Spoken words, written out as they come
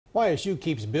YSU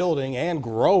keeps building and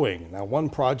growing. Now, one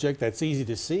project that's easy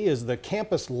to see is the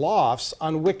Campus Lofts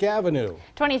on Wick Avenue.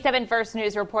 27 First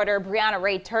News reporter Brianna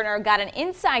Ray Turner got an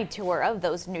inside tour of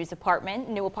those new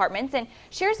apartments and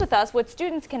shares with us what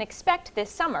students can expect this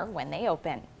summer when they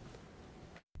open.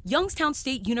 Youngstown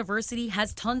State University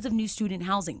has tons of new student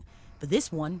housing, but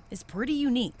this one is pretty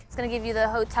unique. It's going to give you the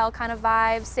hotel kind of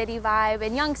vibe, city vibe,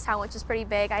 in Youngstown, which is pretty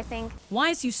big, I think.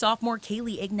 YSU sophomore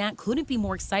Kaylee Ignat couldn't be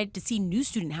more excited to see new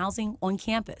student housing on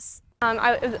campus.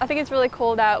 I think it's really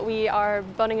cool that we are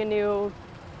building a new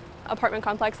apartment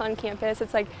complex on campus.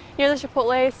 It's like near the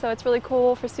Chipotle, so it's really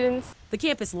cool for students. The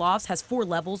Campus Lofts has 4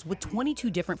 levels with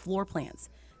 22 different floor plans.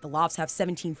 The lofts have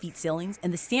 17 feet ceilings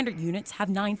and the standard units have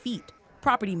 9 feet.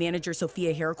 Property manager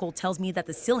Sophia Heracole tells me that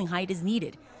the ceiling height is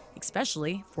needed,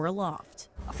 especially for a loft.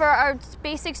 For our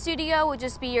basic studio would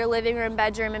just be your living room,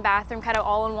 bedroom, and bathroom, kind of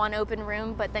all in one open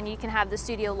room, but then you can have the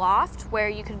studio loft where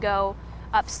you could go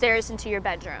upstairs into your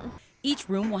bedroom. Each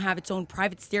room will have its own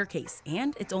private staircase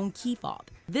and its own key fob.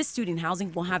 This student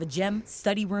housing will have a gym,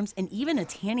 study rooms, and even a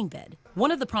tanning bed. One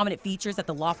of the prominent features that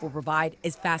the loft will provide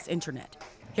is fast internet.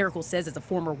 Heracole says as a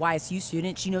former YSU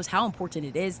student, she knows how important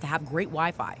it is to have great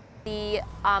Wi-Fi. The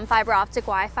fiber optic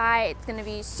Wi-Fi, it's going to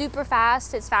be super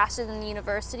fast. It's faster than the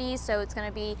university, so it's going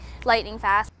to be lightning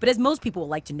fast. But as most people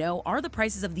would like to know, are the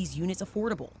prices of these units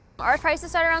affordable? Our prices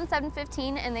start around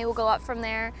 $715 and they will go up from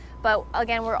there. But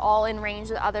again, we're all in range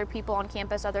with other people on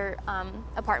campus, other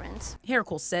apartments.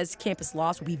 Heracole says Campus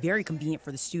Lofts will be very convenient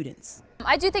for the students.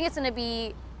 I do think it's going to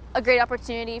be a great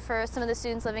opportunity for some of the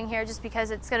students living here just because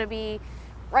it's going to be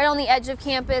right on the edge of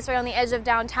campus, right on the edge of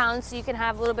downtown, so you can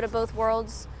have a little bit of both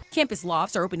worlds. Campus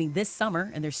Lofts are opening this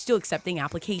summer, and they're still accepting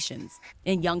applications.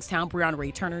 In Youngstown, Brianna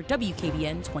Ray Turner,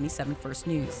 WKBN 27 First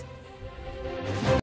News.